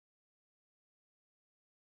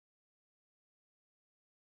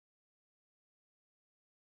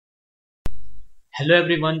Hello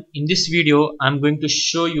everyone, in this video I'm going to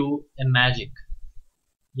show you a magic.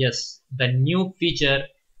 Yes, the new feature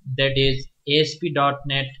that is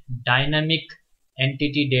ASP.NET Dynamic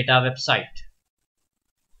Entity Data website.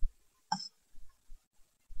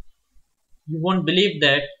 You won't believe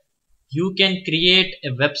that you can create a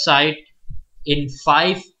website in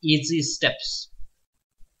 5 easy steps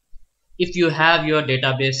if you have your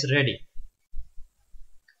database ready.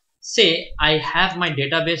 Say I have my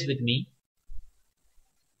database with me,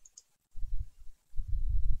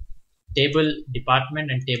 table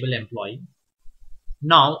department and table employee.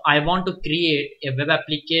 Now I want to create a web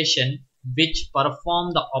application which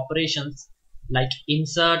perform the operations like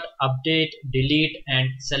insert, update, delete and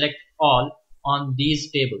select all on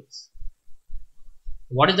these tables.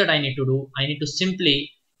 What is that I need to do? I need to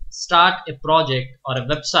simply start a project or a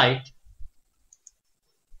website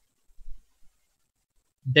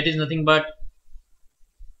that is nothing but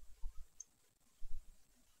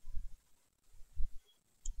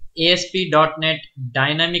ASP.NET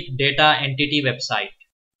Dynamic Data Entity website,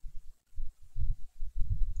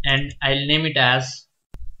 and I'll name it as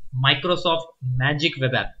Microsoft Magic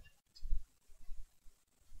Web App,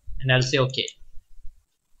 and I'll say OK.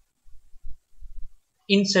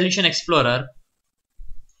 In Solution Explorer,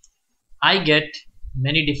 I get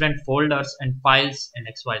many different folders and files and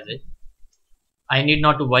XYZ. I need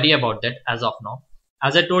not to worry about that as of now.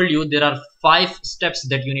 As I told you, there are 5 steps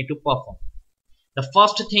that you need to perform. The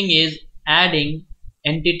first thing is adding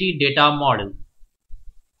entity data model,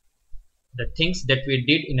 the things that we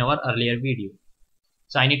did in our earlier video.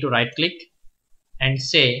 So I need to right click and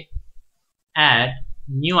say add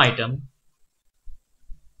new item,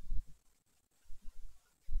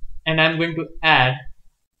 and I'm going to add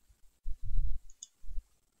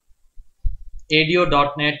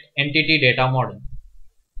ADO.NET entity data model,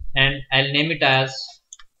 and I'll name it as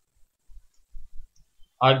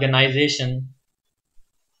organization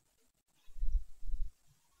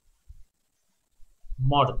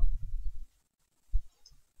model.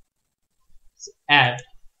 So add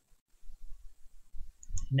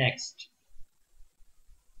next.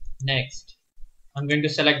 I'm going to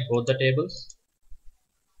select both the tables,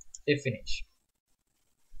 say finish.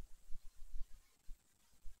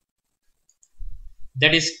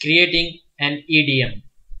 That is creating an EDM,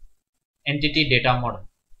 entity data model.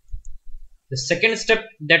 The second step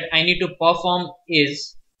that I need to perform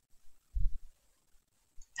is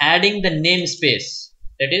adding the namespace,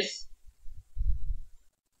 that is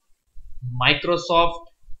Microsoft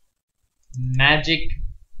Magic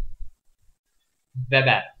Web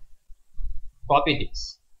App. Copy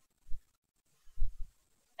this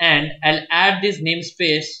and I'll add this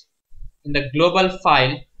namespace in the global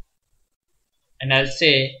file, and I'll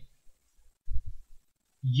say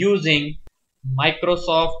using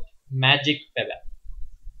Microsoft Magic Web App.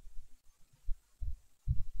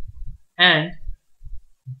 And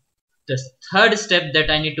the third step that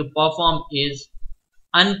I need to perform is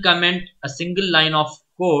uncomment a single line of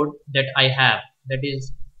code that I have, that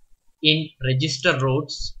is in register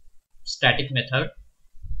routes static method,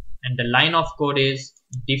 and the line of code is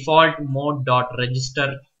default mode dot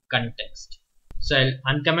register context. So I'll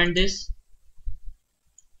uncomment this,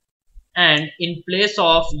 and in place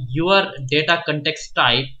of your data context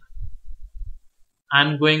type,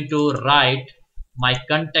 I'm going to write my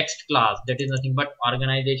context class, that is nothing but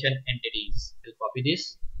organization entities. I'll copy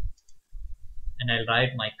this and I'll write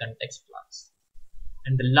my context class.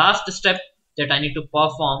 And the last step that I need to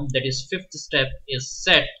perform, that is fifth step, is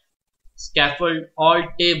set scaffold all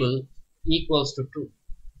table equals to true.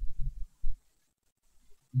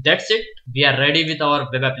 That's it. We are ready with our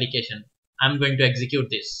web application. I'm going to execute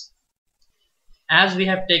this. As we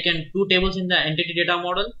have taken 2 tables in the entity data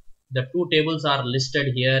model, the 2 tables are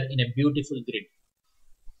listed here in a beautiful grid.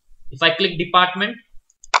 If I click department,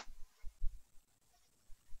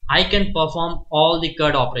 I can perform all the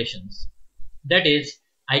CRUD operations. That is,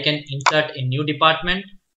 I can insert a new department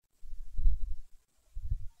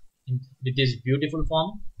with this beautiful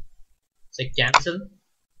form, say cancel.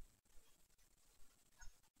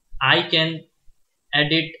 I can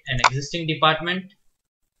edit an existing department,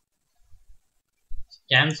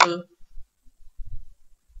 cancel.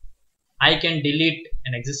 I can delete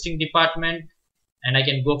an existing department, and I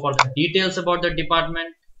can go for the details about the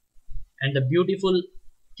department. And the beautiful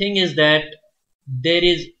thing is that there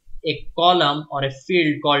is a column or a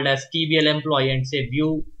field called as TBL employee, and say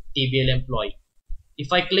view TBL employee.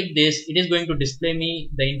 If I click this, it is going to display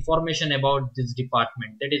me the information about this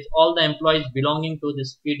department, that is all the employees belonging to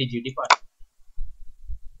this PDG department.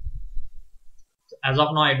 So as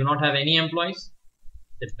of now I do not have any employees.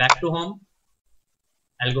 Then back to home,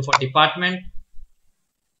 I'll go for department,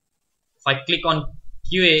 If I click on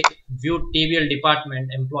QA, view TBL department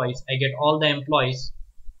employees, I get all the employees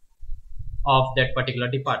of that particular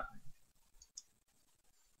department.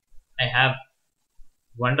 I have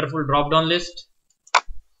wonderful drop down list.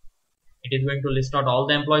 It is going to list out all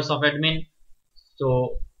the employees of admin.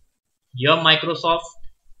 So your Microsoft,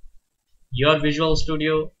 your Visual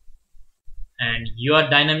Studio, and your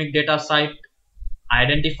dynamic data site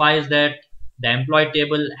identifies that the employee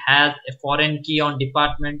table has a foreign key on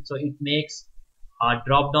department, so it makes a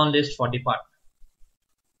drop down list for department.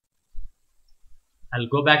 I'll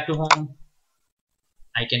go back to home.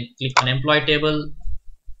 I can click on employee table.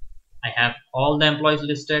 I have all the employees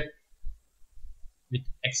listed with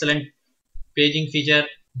excellent paging feature.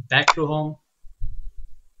 Back to home,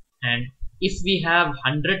 and if we have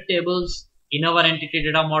 100 tables in our entity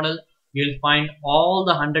data model, you'll find all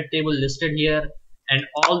the 100 tables listed here and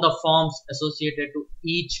all the forms associated to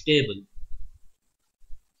each table.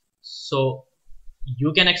 So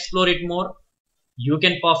you can explore it more. You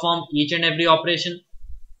can perform each and every operation.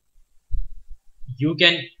 You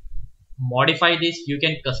can modify this, you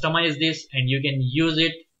can customize this, and you can use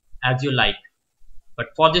it as you like. But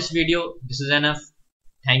for this video, this is enough.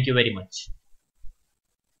 Thank you very much.